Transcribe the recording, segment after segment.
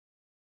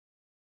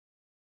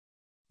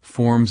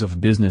Forms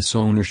of business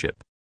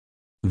ownership.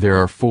 There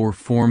are 4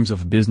 forms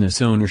of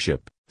business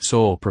ownership: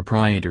 sole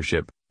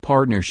proprietorship,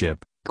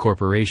 partnership,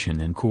 corporation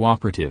and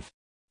cooperative.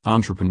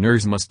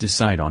 Entrepreneurs must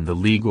decide on the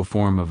legal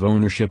form of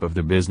ownership of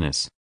the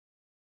business.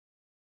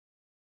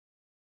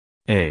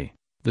 A.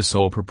 The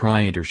sole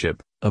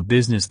proprietorship, a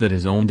business that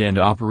is owned and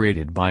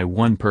operated by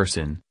one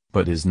person,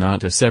 but is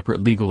not a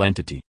separate legal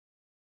entity.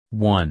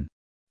 1.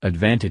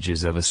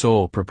 Advantages of a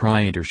sole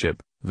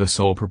proprietorship. The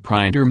sole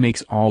proprietor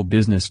makes all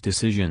business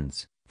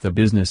decisions, the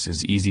business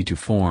is easy to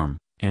form,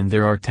 and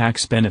there are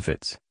tax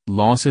benefits.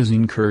 Losses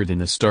incurred in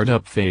the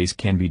startup phase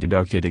can be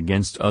deducted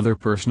against other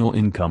personal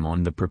income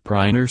on the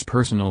proprietor's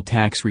personal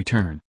tax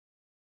return.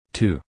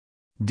 2.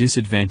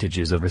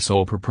 Disadvantages of a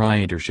sole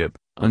proprietorship.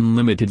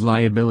 Unlimited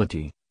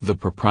liability. The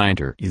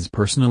proprietor is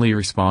personally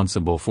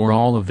responsible for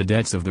all of the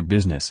debts of the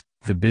business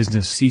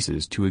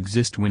ceases to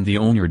exist when the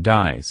owner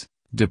dies,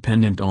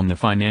 dependent on the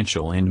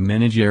financial and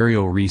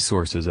managerial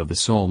resources of the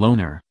sole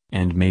owner,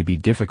 and may be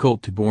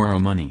difficult to borrow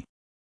money.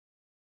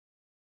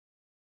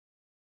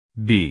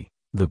 B.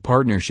 The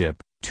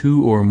partnership.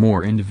 2 or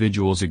more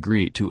individuals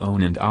agree to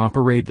own and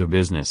operate the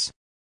business.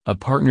 A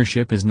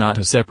partnership is not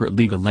a separate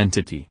legal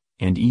entity,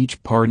 and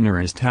each partner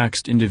is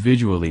taxed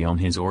individually on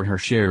his or her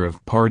share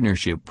of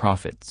partnership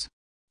profits.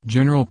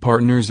 General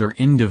partners are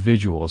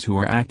individuals who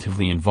are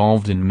actively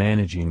involved in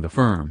managing the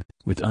firm,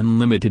 with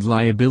unlimited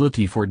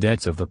liability for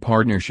debts of the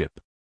partnership.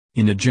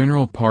 In a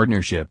general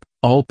partnership,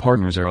 all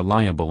partners are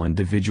liable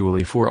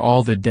individually for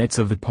all the debts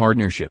of the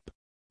partnership.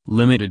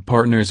 Limited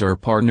partners are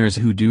partners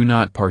who do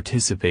not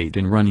participate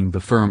in running the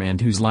firm and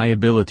whose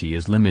liability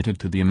is limited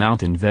to the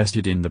amount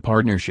invested in the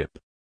partnership.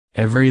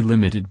 Every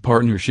limited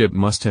partnership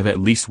must have at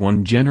least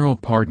one general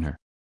partner.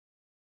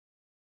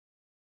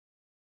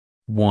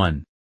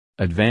 1.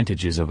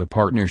 Advantages of a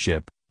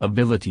partnership.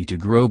 Ability to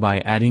grow by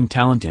adding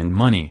talent and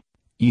money,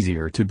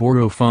 easier to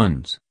borrow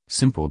funds,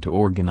 simple to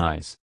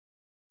organize.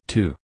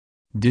 2.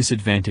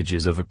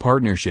 Disadvantages of a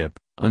partnership.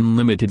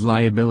 Unlimited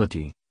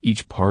liability.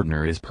 Each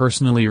partner is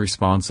personally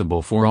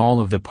responsible for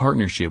all of the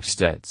partnership's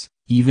debts,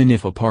 even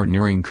if a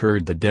partner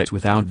incurred the debt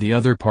without the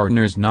other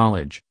partner's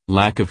knowledge.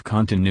 Lack of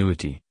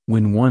continuity.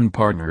 When one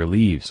partner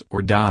leaves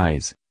or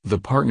dies, the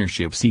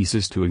partnership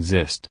ceases to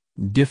exist.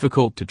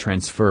 Difficult to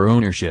transfer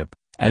ownership,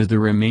 as the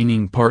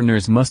remaining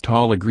partners must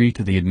all agree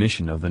to the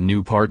admission of the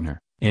new partner,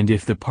 and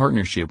if the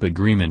partnership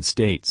agreement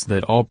states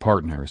that all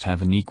partners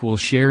have an equal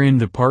share in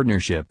the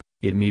partnership,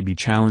 it may be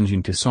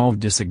challenging to solve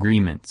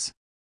disagreements.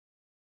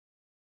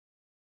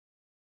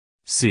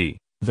 C.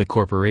 The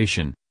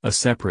corporation, a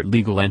separate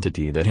legal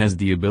entity that has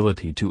the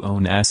ability to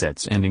own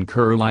assets and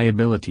incur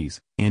liabilities,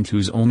 and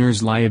whose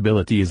owner's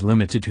liability is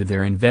limited to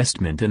their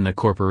investment in the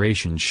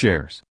corporation's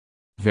shares.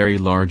 Very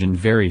large and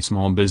very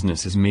small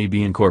businesses may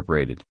be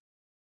incorporated.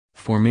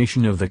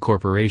 Formation of the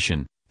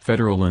corporation.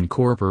 Federal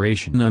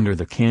incorporation under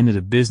the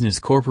Canada Business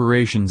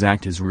Corporations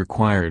Act is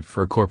required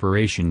for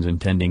corporations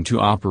intending to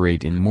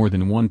operate in more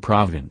than one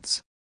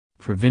province.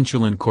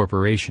 Provincial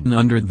incorporation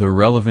under the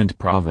relevant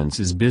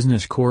province's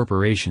Business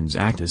Corporations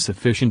Act is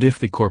sufficient if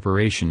the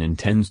corporation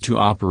intends to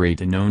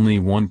operate in only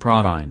one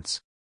province.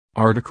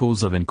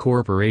 Articles of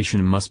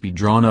incorporation must be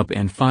drawn up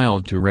and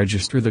filed to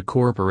register the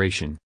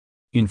corporation.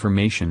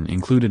 Information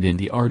included in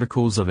the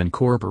Articles of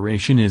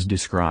Incorporation is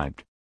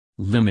described.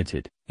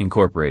 Limited,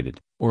 incorporated,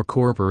 or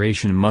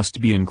corporation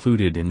must be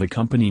included in the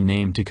company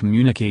name to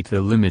communicate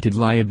the limited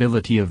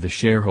liability of the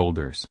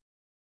shareholders.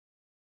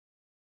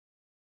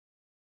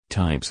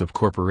 Types of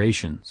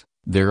corporations.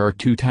 There are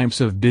 2 types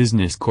of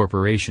business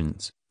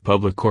corporations: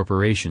 public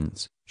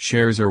corporations,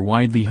 shares are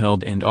widely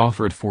held and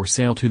offered for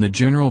sale to the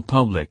general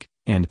public,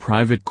 and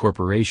private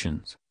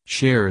corporations,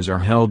 shares are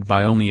held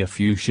by only a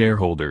few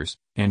shareholders,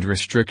 and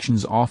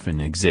restrictions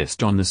often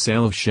exist on the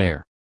sale of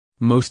share.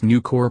 Most new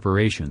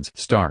corporations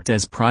start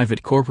as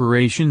private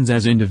corporations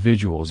as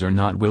individuals are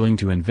not willing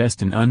to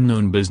invest in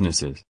unknown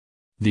businesses.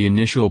 The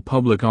initial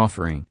public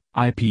offering,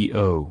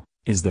 IPO,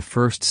 is the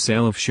first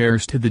sale of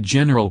shares to the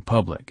general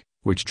public,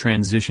 which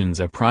transitions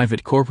a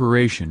private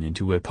corporation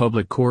into a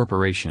public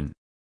corporation.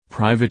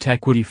 Private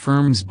equity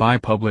firms buy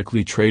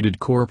publicly traded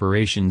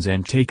corporations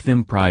and take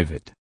them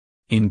private.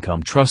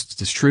 Income trusts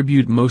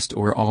distribute most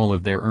or all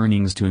of their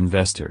earnings to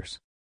investors.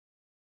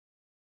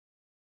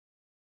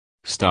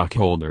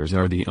 Stockholders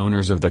are the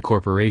owners of the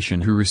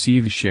corporation who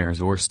receive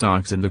shares or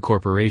stocks in the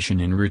corporation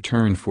in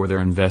return for their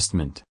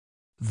investment.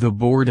 The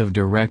board of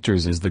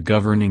directors is the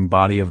governing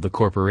body of the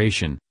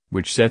corporation,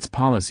 which sets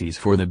policies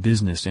for the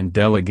business and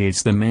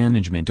delegates the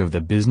management of the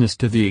business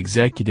to the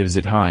executives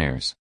it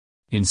hires.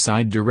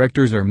 Inside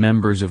directors are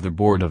members of the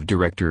board of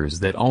directors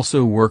that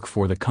also work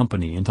for the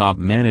company in top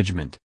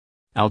management.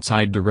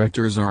 Outside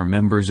directors are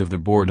members of the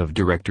board of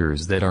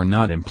directors that are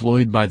not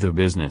employed by the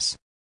business.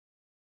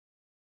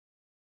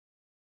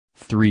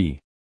 3.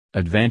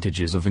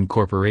 Advantages of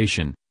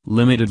incorporation.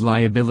 Limited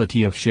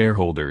liability of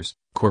shareholders.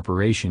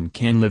 Corporation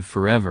can live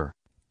forever.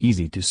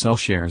 Easy to sell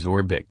shares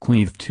or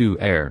bequeath to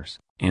heirs,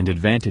 and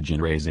advantage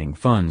in raising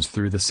funds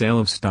through the sale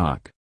of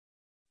stock.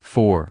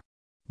 4.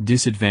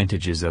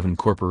 Disadvantages of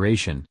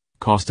incorporation.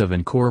 Cost of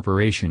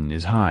incorporation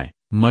is high,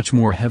 much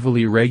more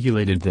heavily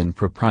regulated than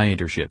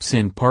proprietorships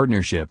and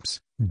partnerships.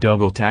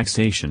 Double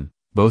taxation,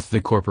 both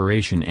the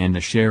corporation and the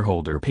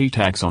shareholder pay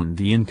tax on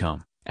the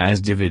income,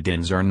 as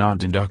dividends are not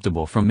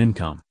deductible from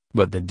income,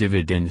 but the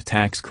dividend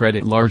tax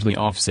credit largely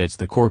offsets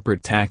the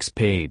corporate tax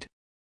paid.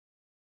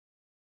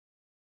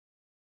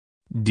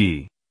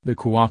 D. The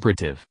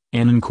cooperative,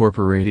 an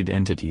incorporated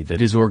entity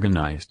that is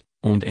organized,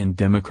 owned and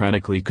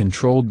democratically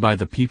controlled by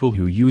the people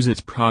who use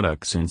its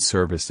products and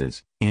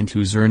services, and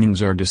whose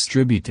earnings are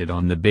distributed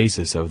on the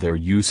basis of their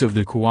use of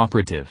the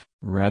cooperative,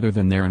 rather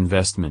than their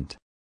investment.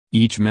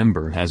 Each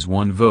member has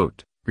one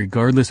vote,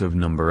 regardless of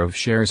number of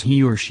shares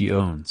he or she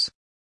owns.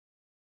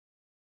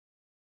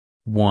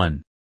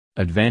 1.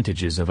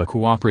 Advantages of a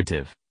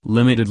cooperative: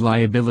 limited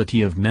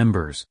liability of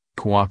members.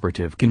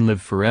 Cooperative can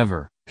live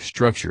forever.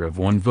 Structure of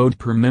one vote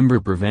per member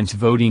prevents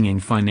voting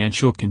and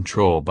financial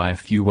control by a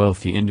few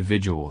wealthy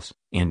individuals,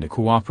 and a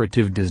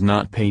cooperative does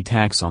not pay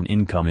tax on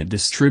income it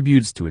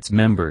distributes to its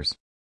members.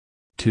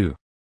 2.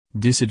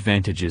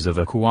 Disadvantages of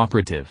a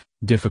cooperative: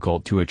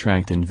 difficult to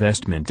attract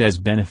investment as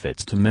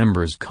benefits to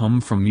members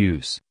come from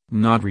use,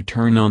 not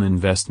return on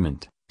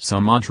investment.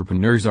 Some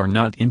entrepreneurs are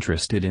not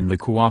interested in the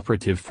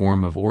cooperative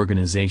form of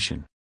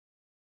organization.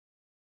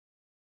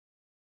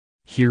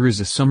 Here is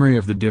a summary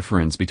of the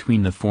difference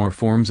between the four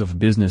forms of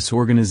business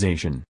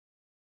organization.